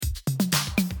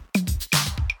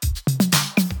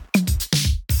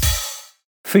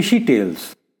Fishy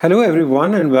Tales. Hello,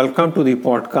 everyone, and welcome to the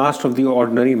podcast of The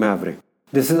Ordinary Maverick.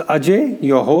 This is Ajay,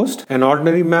 your host, an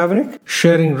ordinary maverick,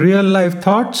 sharing real life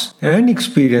thoughts and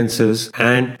experiences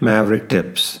and maverick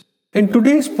tips. In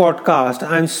today's podcast,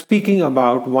 I'm speaking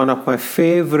about one of my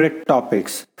favorite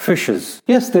topics, fishes.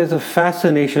 Yes, there's a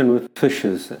fascination with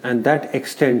fishes, and that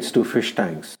extends to fish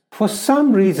tanks. For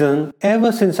some reason,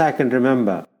 ever since I can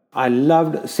remember, I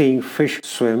loved seeing fish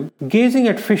swim, gazing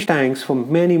at fish tanks for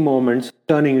many moments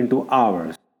turning into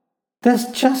hours. There's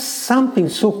just something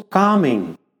so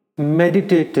calming,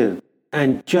 meditative,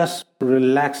 and just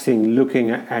relaxing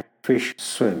looking at fish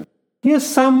swim. Here's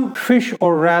some fish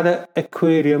or rather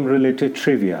aquarium related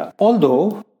trivia.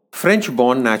 Although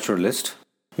French-born naturalist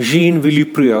Jean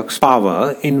Villepreux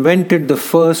Power invented the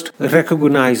first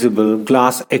recognizable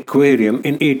glass aquarium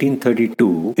in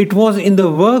 1832. It was in the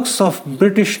works of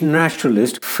British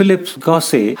naturalist Philip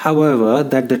Gosset, however,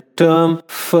 that the term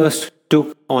first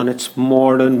took on its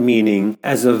modern meaning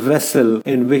as a vessel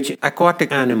in which aquatic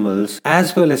animals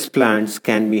as well as plants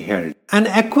can be held. An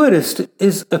aquarist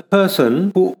is a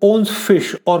person who owns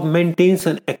fish or maintains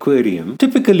an aquarium,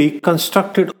 typically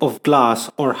constructed of glass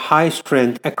or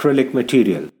high-strength acrylic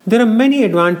material. There are many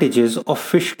advantages of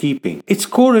fish keeping. It's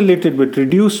correlated with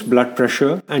reduced blood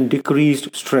pressure and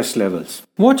decreased stress levels.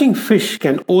 Watching fish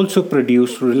can also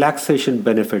produce relaxation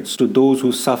benefits to those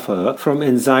who suffer from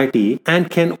anxiety and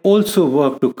can also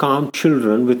work to calm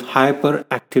children with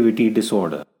hyperactivity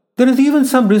disorder. There is even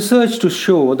some research to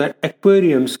show that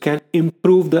aquariums can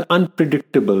improve the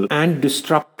unpredictable and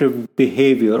disruptive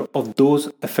behavior of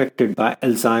those affected by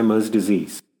Alzheimer's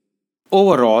disease.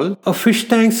 Overall, a fish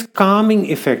tank's calming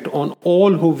effect on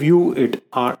all who view it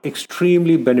are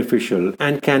extremely beneficial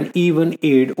and can even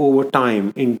aid over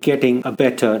time in getting a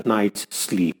better night's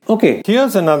sleep. Okay,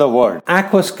 here's another word,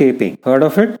 aquascaping. Heard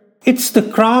of it? It's the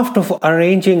craft of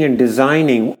arranging and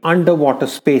designing underwater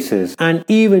spaces and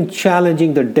even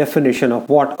challenging the definition of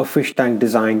what a fish tank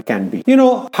design can be. You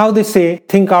know how they say,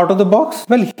 think out of the box?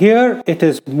 Well, here it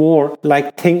is more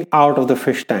like think out of the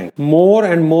fish tank. More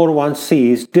and more one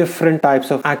sees different types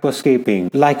of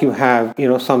aquascaping, like you have,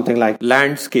 something like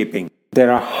landscaping.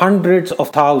 There are hundreds of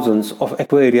thousands of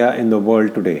aquaria in the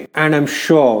world today, and I'm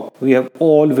sure we have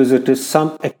all visited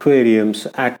some aquariums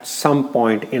at some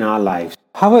point in our lives.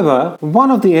 However, one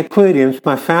of the aquariums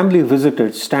my family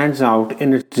visited stands out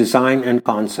in its design and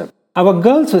concept. Our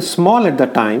girls were small at the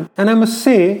time, and I must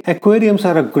say, aquariums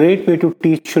are a great way to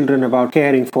teach children about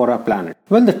caring for our planet.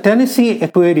 Well, the Tennessee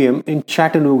Aquarium in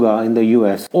Chattanooga in the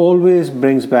US always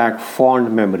brings back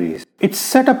fond memories. It's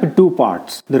set up in two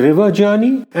parts, the river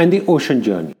journey and the ocean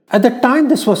journey. At the time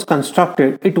this was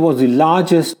constructed, it was the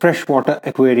largest freshwater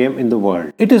aquarium in the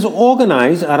world. It is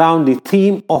organized around the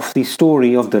theme of the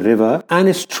story of the river and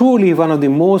is truly one of the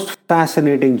most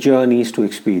fascinating journeys to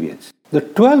experience. The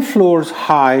 12 floors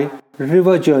high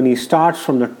river journey starts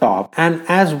from the top, and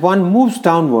as one moves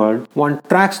downward, one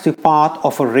tracks the path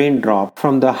of a raindrop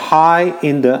from the high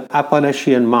in the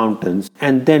Appalachian Mountains,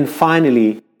 and then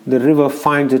finally the river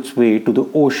finds its way to the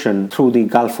ocean through the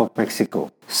Gulf of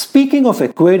Mexico. Speaking of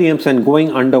aquariums and going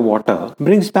underwater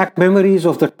brings back memories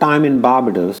of the time in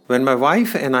Barbados when my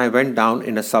wife and I went down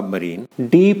in a submarine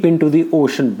deep into the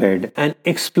ocean bed and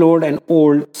explored an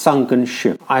old sunken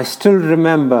ship. I still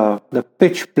remember the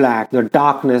pitch black, the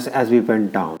darkness as we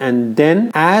went down. And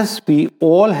then as we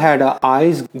all had our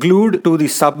eyes glued to the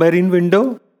submarine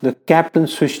window, the captain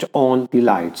switched on the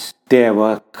lights. There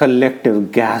were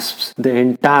collective gasps. The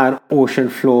entire ocean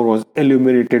floor was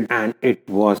illuminated and it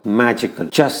was magical,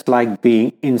 just like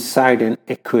being inside an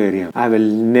aquarium. I will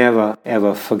never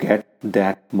ever forget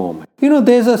that moment.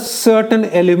 There's a certain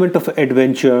element of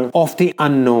adventure, of the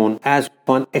unknown, as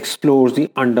one explores the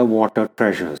underwater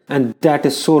treasures. And that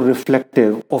is so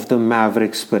reflective of the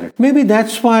maverick spirit. Maybe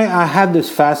that's why I have this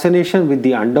fascination with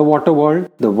the underwater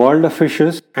world, the world of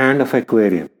fishes, and of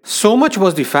aquarium. So much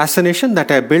was the fascination that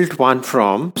I built one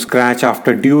from scratch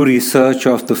after due research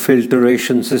of the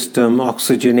filtration system,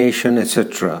 oxygenation,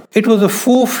 etc. It was a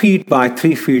 4 feet by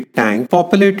 3 feet tank,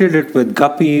 populated it with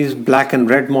guppies, black and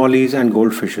red mollies, and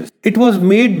goldfishes. It was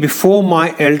made before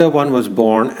my elder one was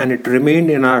born, and it remained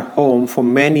in our home for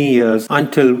many years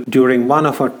until during one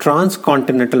of our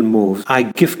transcontinental moves, I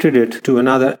gifted it to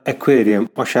another aquarium,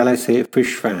 or shall I say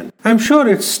fish fan. I'm sure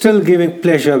it's still giving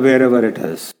pleasure wherever it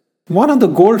is. One of the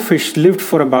goldfish lived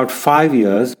for about 5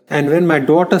 years, and when my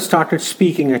daughter started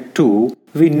speaking at 2,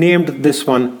 we named this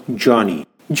one Johnny.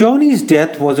 Johnny's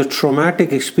death was a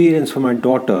traumatic experience for my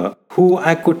daughter, who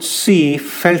I could see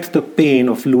felt the pain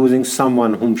of losing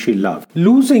someone whom she loved.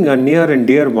 Losing a near and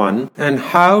dear one, and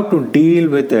how to deal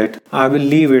with it, I will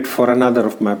leave it for another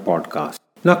of my podcasts.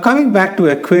 Now, coming back to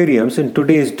aquariums in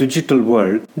today's digital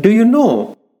world, do you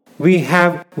know we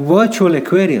have virtual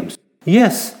aquariums?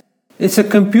 Yes, it's a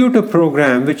computer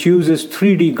program which uses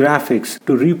 3D graphics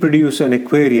to reproduce an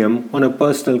aquarium on a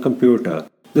personal computer.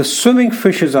 The swimming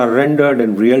fishes are rendered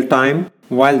in real time,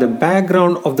 while the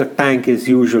background of the tank is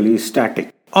usually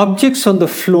static. Objects on the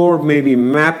floor may be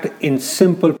mapped in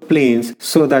simple planes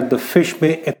so that the fish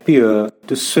may appear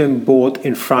to swim both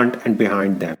in front and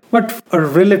behind them. But a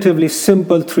relatively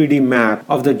simple 3D map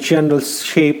of the general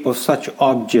shape of such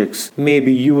objects may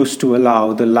be used to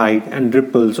allow the light and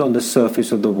ripples on the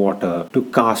surface of the water to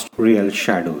cast real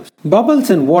shadows. Bubbles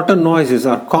and water noises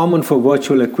are common for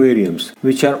virtual aquariums,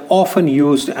 which are often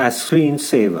used as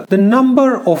screensaver. The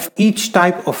number of each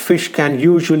type of fish can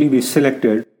usually be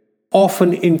selected,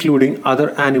 often including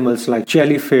other animals like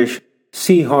jellyfish,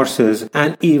 seahorses,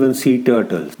 and even sea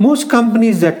turtles. Most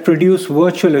companies that produce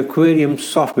virtual aquarium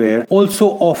software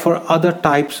also offer other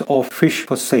types of fish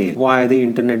for sale via the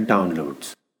internet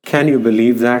downloads. Can you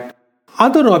believe that?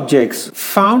 Other objects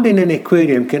found in an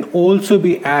aquarium can also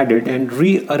be added and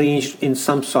rearranged in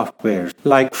some software,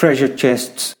 like treasure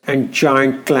chests and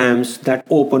giant clams that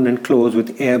open and close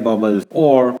with air bubbles,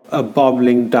 or a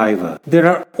bubbling diver. There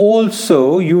are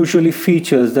also usually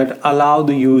features that allow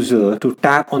the user to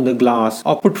tap on the glass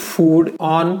or put food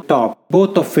on top,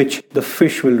 both of which the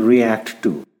fish will react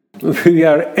to. We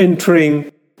are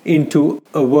entering into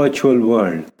a virtual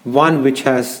world, one which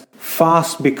has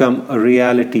fast become a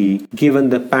reality given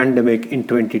the pandemic in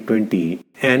 2020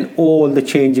 and all the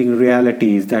changing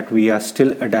realities that we are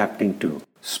still adapting to.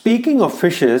 Speaking of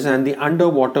fishes and the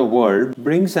underwater world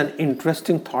brings an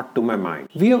interesting thought to my mind.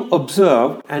 We have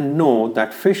observed and know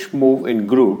that fish move in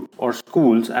groups or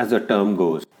schools as the term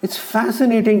goes. It's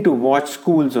fascinating to watch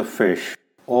schools of fish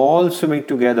all swimming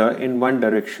together in one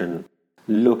direction,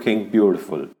 looking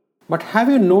beautiful. But have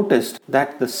you noticed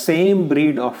that the same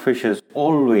breed of fishes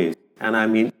always, and I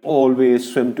mean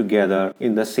always, swim together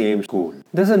in the same school?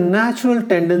 There's a natural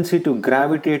tendency to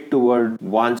gravitate toward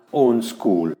one's own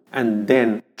school and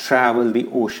then travel the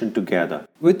ocean together.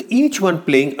 With each one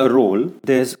playing a role,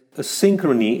 there's a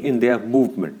synchrony in their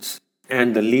movements.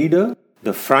 And the leader,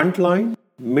 the front line,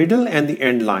 middle and the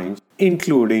end lines,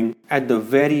 including at the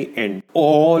very end,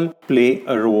 all play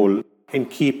a role in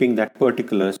keeping that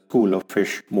particular school of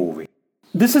fish moving.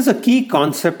 This is a key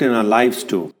concept in our lives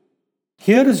too.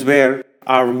 Here is where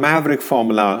our maverick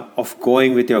formula of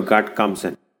going with your gut comes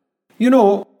in. You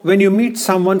know, when you meet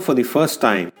someone for the first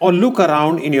time or look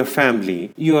around in your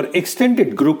family, your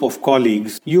extended group of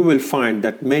colleagues, you will find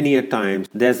that many a times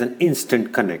there's an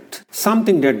instant connect,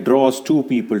 something that draws two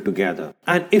people together.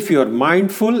 And if you're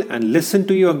mindful and listen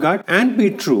to your gut and be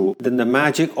true, then the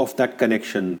magic of that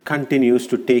connection continues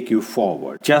to take you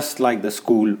forward, just like the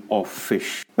school of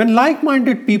fish. When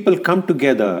like-minded people come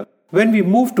together, when we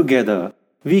move together,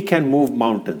 we can move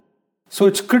mountains. So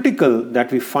it's critical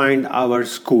that we find our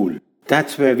school.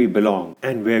 That's where we belong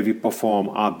and where we perform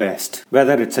our best.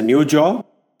 Whether it's a new job,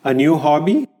 a new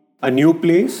hobby, a new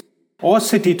place, or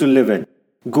city to live in,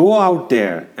 go out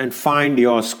there and find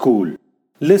your school.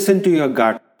 Listen to your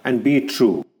gut and be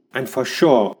true. And for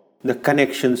sure, the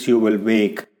connections you will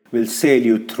make will sail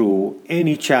you through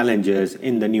any challenges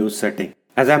in the new setting.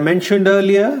 As I mentioned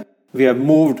earlier, we have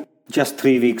moved just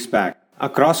 3 weeks back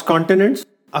across continents,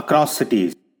 across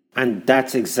cities. And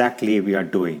that's exactly what we are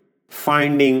doing.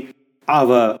 Finding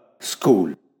our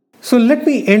school. So let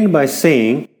me end by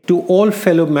saying to all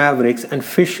fellow mavericks and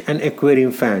fish and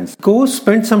aquarium fans, go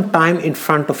spend some time in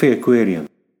front of your aquarium.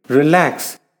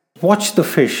 Relax, watch the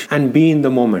fish and be in the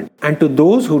moment. And to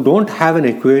those who don't have an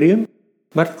aquarium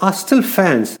but are still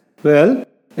fans, well,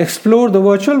 explore the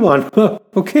virtual one.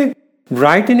 Okay?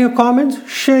 Write in your comments,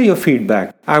 share your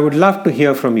feedback. I would love to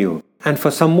hear from you. And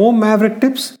for some more maverick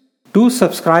tips, do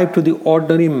subscribe to the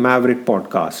Ordinary Maverick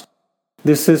podcast.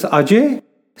 This is Ajay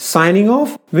signing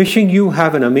off, wishing you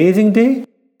have an amazing day.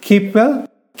 Keep well,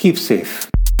 keep safe.